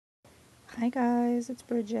Hi guys, it's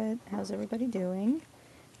Brigitte. How's everybody doing?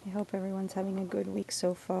 I hope everyone's having a good week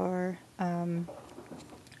so far. I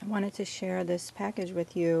wanted to share this package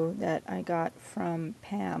with you that I got from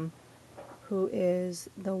Pam, who is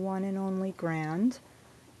the one and only Grand.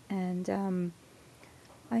 And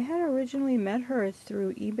I had originally met her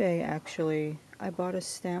through eBay actually. I bought a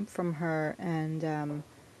stamp from her, and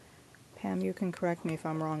Pam, you can correct me if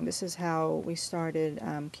I'm wrong. This is how we started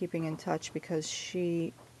keeping in touch, because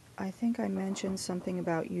I think I mentioned something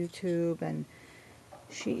about YouTube, and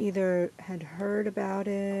she either had heard about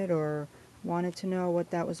it or wanted to know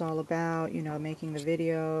what that was all about, making the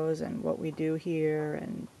videos and what we do here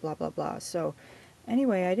and blah, blah, blah. So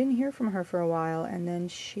anyway, I didn't hear from her for a while, and then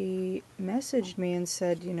she messaged me and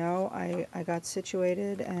said, I got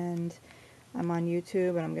situated and I'm on YouTube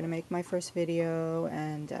and I'm going to make my first video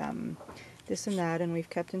and this and that, and we've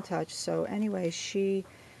kept in touch. So anyway, she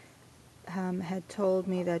had told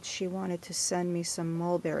me that she wanted to send me some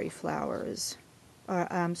mulberry flowers.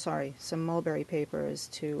 I'm sorry, some mulberry papers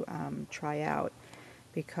to try out,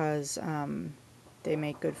 because they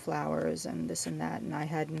make good flowers and this and that, and I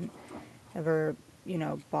hadn't ever,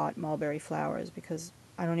 bought mulberry flowers, because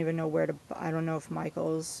I don't even know I don't know if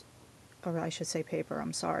Michael's, or I should say paper,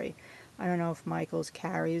 I'm sorry. I don't know if Michael's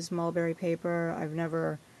carries mulberry paper. I've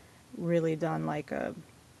never really done like a,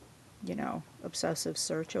 obsessive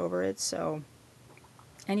search over it. So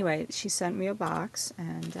anyway, she sent me a box,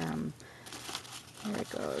 and here it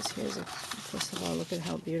goes. First of all, look at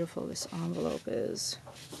how beautiful this envelope is.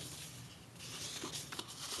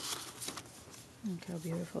 Look how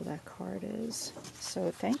beautiful that card is.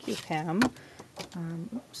 So thank you, Pam.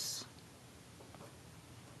 Oops.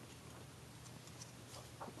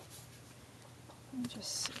 Let me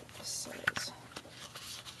just see what this says.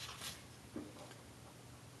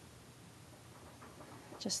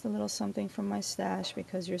 Just a little something from my stash,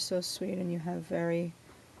 because you're so sweet and you've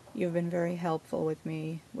been very helpful with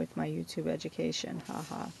me with my YouTube education.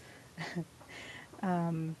 Haha.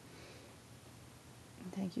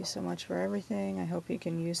 Thank you so much for everything. I hope you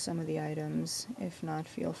can use some of the items. If not,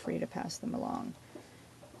 feel free to pass them along.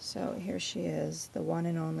 So here she is, the one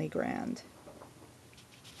and only Grand.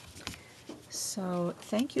 So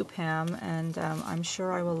thank you, Pam, and I'm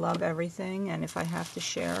sure I will love everything, and if I have to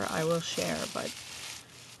share, I will share, but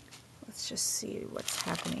let's just see what's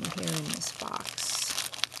happening here in this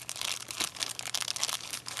box.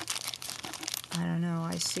 I don't know,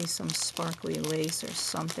 I see some sparkly lace or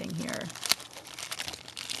something here.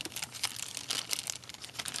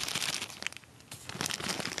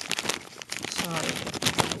 Sorry if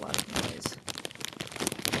there's a lot of noise.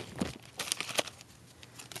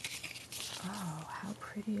 Oh, how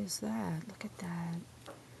pretty is that? Look at that.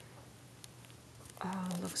 Oh,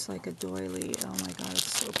 it looks like a doily. Oh my god,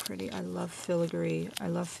 it's so pretty. I love filigree. I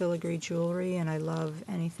love filigree jewelry, and I love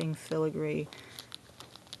anything filigree.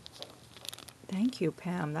 Thank you,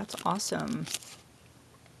 Pam. That's awesome.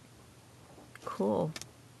 Cool.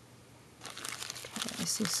 Okay, I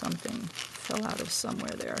see something fell out of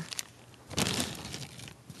somewhere there.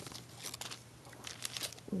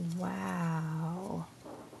 Wow.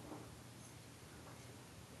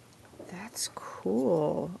 That's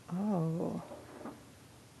cool. Oh.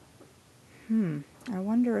 I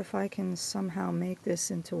wonder if I can somehow make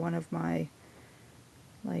this into one of my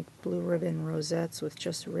like blue ribbon rosettes with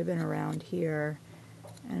just ribbon around here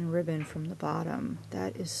and ribbon from the bottom.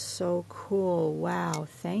 That is so cool. Wow,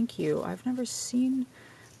 thank you. I've never seen...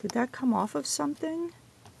 Did that come off of something?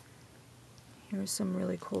 Here's some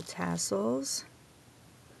really cool tassels.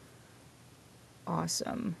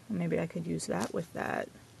 Awesome. Maybe I could use that with that.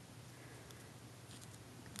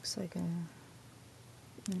 Looks like an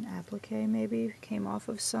applique maybe came off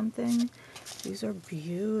of something. These are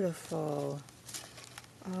beautiful.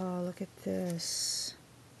 Oh, look at this.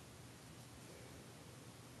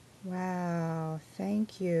 Wow,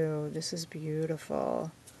 thank you. This is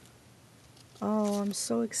beautiful. Oh, I'm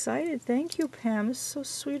so excited. Thank you, Pam. This is so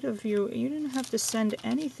sweet of you. You didn't have to send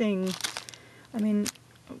anything. I mean,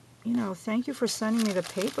 thank you for sending me the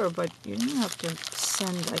paper, but you didn't have to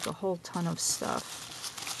send like a whole ton of stuff.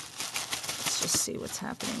 Let's just see what's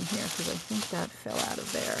happening here, because I think that fell out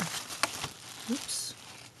of there. Oops.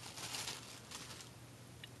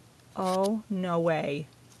 Oh, no way.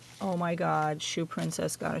 Oh my god, Shoe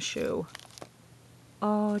Princess got a shoe.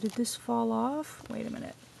 Oh, did this fall off? Wait a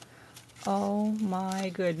minute. Oh my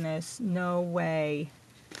goodness, no way.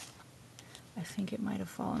 I think it might have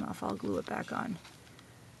fallen off. I'll glue it back on.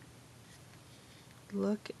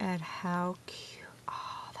 Look at how cute.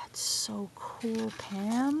 Oh, that's so cool,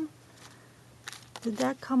 Pam. Did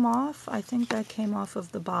that come off? I think that came off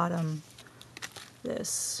of the bottom.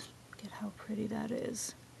 This. Look at how pretty that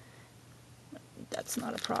is. That's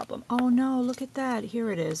not a problem. Oh no, look at that. Here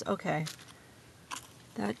it is. Okay.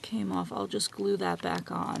 That came off. I'll just glue that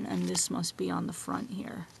back on, and this must be on the front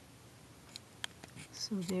here.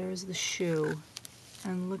 So there's the shoe.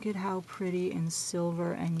 And look at how pretty in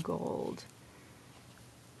silver and gold.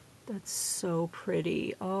 That's so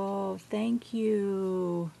pretty. Oh, thank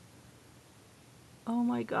you. Oh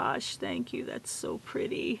my gosh, thank you. That's so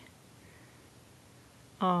pretty.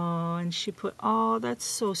 Oh, and she put, oh, that's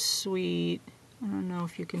so sweet. I don't know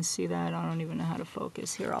if you can see that. I don't even know how to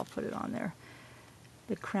focus. Here, I'll put it on there.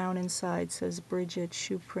 The crown inside says Brigitte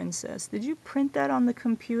Shoe Princess. Did you print that on the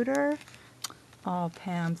computer? Oh,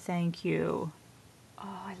 Pam, thank you.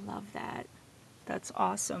 Oh, I love that. That's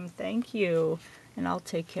awesome. Thank you. And I'll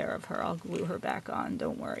take care of her. I'll glue her back on.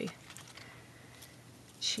 Don't worry.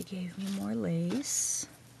 She gave me more lace.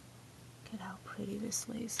 Look at how pretty this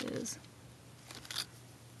lace is.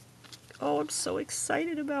 Oh, I'm so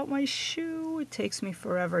excited about my shoe. It takes me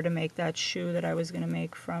forever to make that shoe that I was going to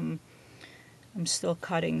make from... I'm still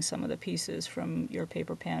cutting some of the pieces from your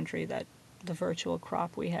paper pantry, that the virtual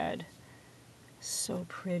crop we had. So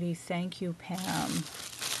pretty. Thank you, Pam.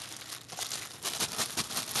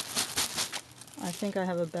 I think I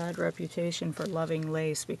have a bad reputation for loving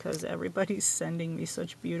lace because everybody's sending me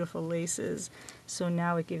such beautiful laces. So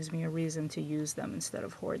now it gives me a reason to use them instead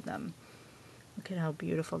of hoard them. Look at how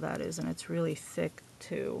beautiful that is, and it's really thick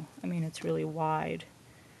too. I mean, it's really wide.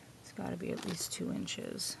 It's got to be at least 2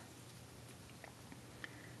 inches.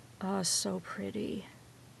 Oh, so pretty.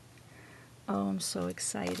 Oh, I'm so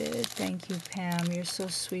excited. Thank you, Pam. You're so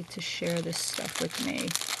sweet to share this stuff with me.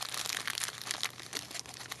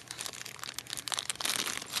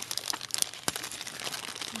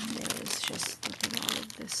 And there's just, look at all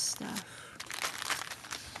of this stuff.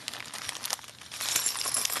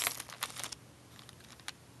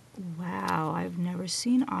 Wow, I've never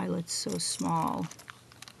seen eyelets so small.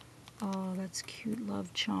 Oh, that's cute.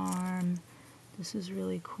 Love charm. This is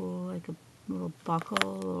really cool, like a little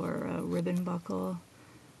buckle or a ribbon buckle.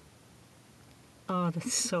 Oh,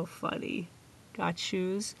 that's so funny. Got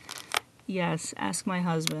shoes? Yes, ask my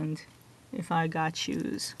husband if I got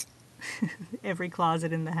shoes. Every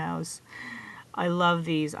closet in the house. I love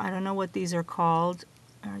these. I don't know what these are called.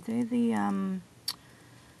 Are they the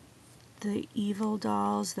evil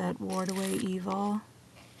dolls that ward away evil?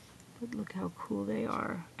 But look how cool they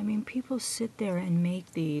are. I mean, people sit there and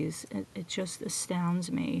make these. It just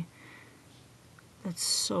astounds me. That's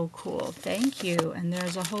so cool. Thank you. And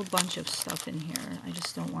there's a whole bunch of stuff in here. I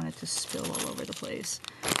just don't want it to spill all over the place.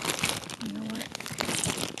 You know what?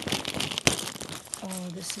 Oh,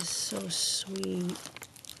 this is so sweet.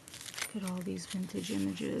 Look at all these vintage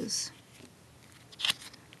images.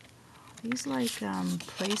 These like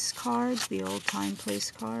place cards, the old-time place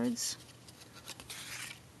cards.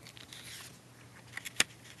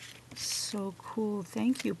 So cool.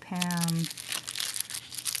 Thank you, Pam.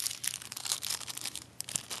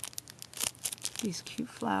 These cute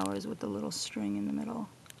flowers with the little string in the middle.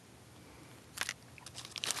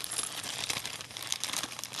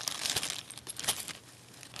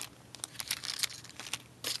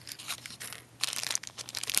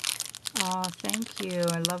 Oh, thank you.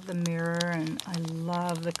 I love the mirror, and I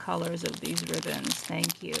love the colors of these ribbons.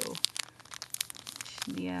 Thank you.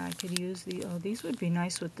 Yeah, I could use the... Oh, these would be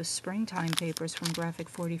nice with the springtime papers from Graphic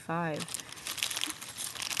 45.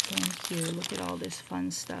 Thank you. Look at all this fun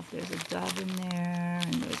stuff. There's a dove in there,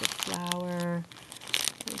 and there's a flower.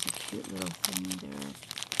 There's a cute little thing there,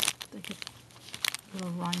 like a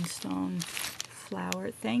little rhinestone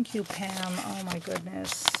flower. Thank you, Pam. Oh my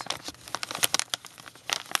goodness.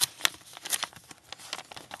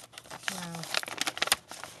 Wow.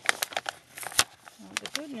 Well, the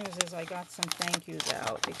good news is I got some thank yous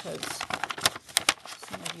out because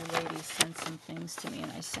some of you ladies sent some things to me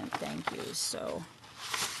and I sent thank yous, so...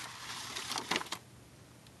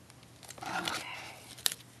 Okay.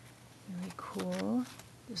 Very cool.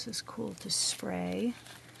 This is cool to spray.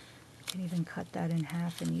 I can even cut that in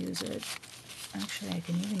half and use it. Actually, I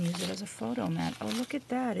can even use it as a photo mat. Oh, look at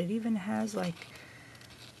that. It even has like...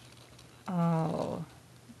 Oh...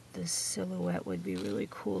 This silhouette would be really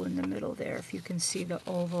cool in the middle there if you can see the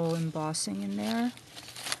oval embossing in there.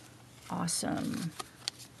 Awesome.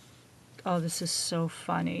 Oh, this is so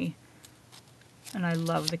funny. And I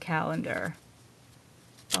love the calendar.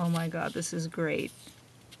 Oh my god, this is great.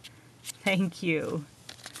 Thank you.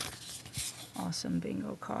 Awesome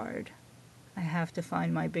bingo card. I have to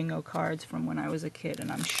find my bingo cards from when I was a kid,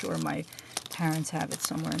 and I'm sure my parents have it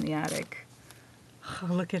somewhere in the attic.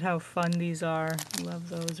 Oh, look at how fun these are. Love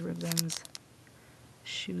those ribbons.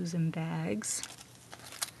 Shoes and bags.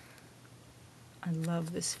 I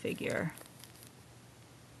love this figure.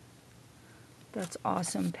 That's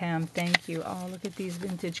awesome, Pam. Thank you. Oh, look at these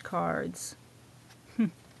vintage cards.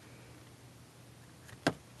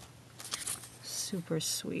 Super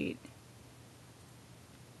sweet.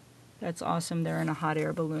 That's awesome. They're in a hot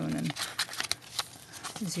air balloon, and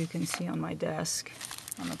as you can see on my desk,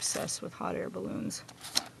 I'm obsessed with hot air balloons.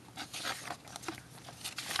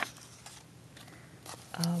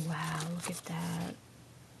 Oh, wow, look at that.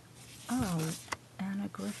 Oh, Anna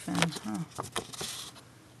Griffin, huh.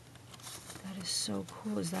 That is so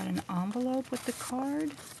cool. Is that an envelope with the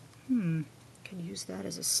card? Could use that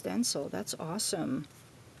as a stencil. That's awesome.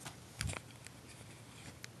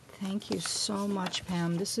 Thank you so much,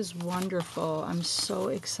 Pam. This is wonderful. I'm so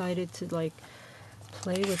excited to like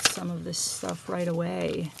play with some of this stuff right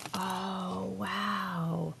away. Oh,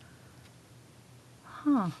 wow.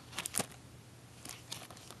 Huh.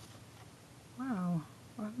 Wow.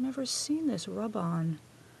 I've never seen this rub-on.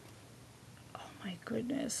 Oh my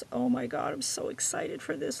goodness. Oh my God, I'm so excited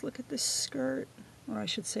for this. Look at this skirt. Or I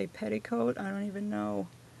should say petticoat. I don't even know.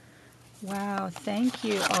 Wow, thank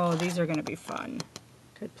you. Oh, these are going to be fun.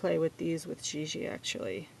 Could play with these with Gigi,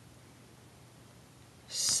 actually.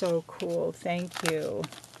 So cool. Thank you.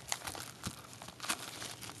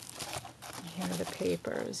 Here are the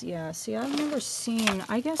papers. Yeah, see, I've never seen...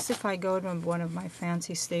 I guess if I go to one of my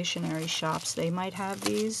fancy stationery shops, they might have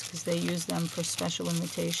these because they use them for special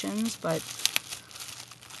invitations, but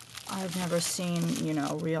I've never seen, you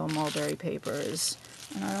know, real mulberry papers,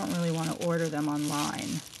 and I don't really want to order them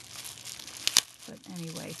online. But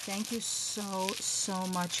anyway, thank you so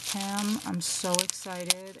much, Pam. I'm so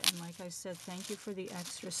excited, and like I said, thank you for the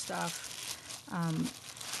extra stuff.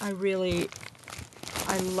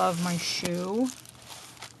 I love my shoe.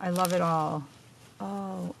 I love it all.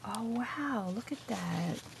 Oh wow, look at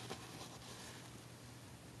that.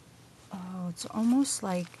 Oh, it's almost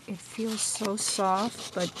like, it feels so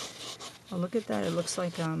soft, but oh, look at that. It looks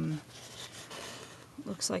like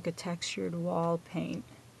a textured wall paint.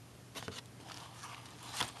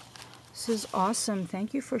 This is awesome.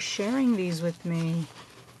 Thank you for sharing these with me.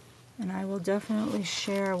 And I will definitely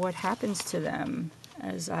share what happens to them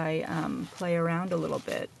as I play around a little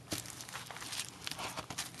bit.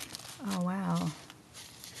 Oh, wow.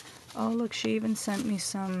 Oh, look, she even sent me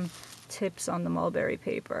some tips on the mulberry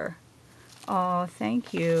paper. Oh,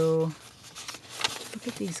 thank you. Look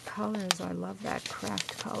at these colors. I love that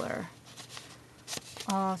craft color.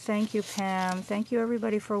 Oh, thank you, Pam. Thank you,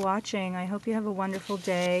 everybody, for watching. I hope you have a wonderful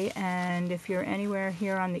day. And if you're anywhere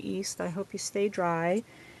here on the east, I hope you stay dry.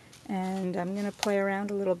 And I'm going to play around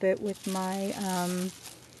a little bit with my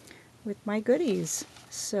goodies.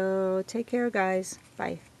 So take care, guys.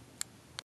 Bye.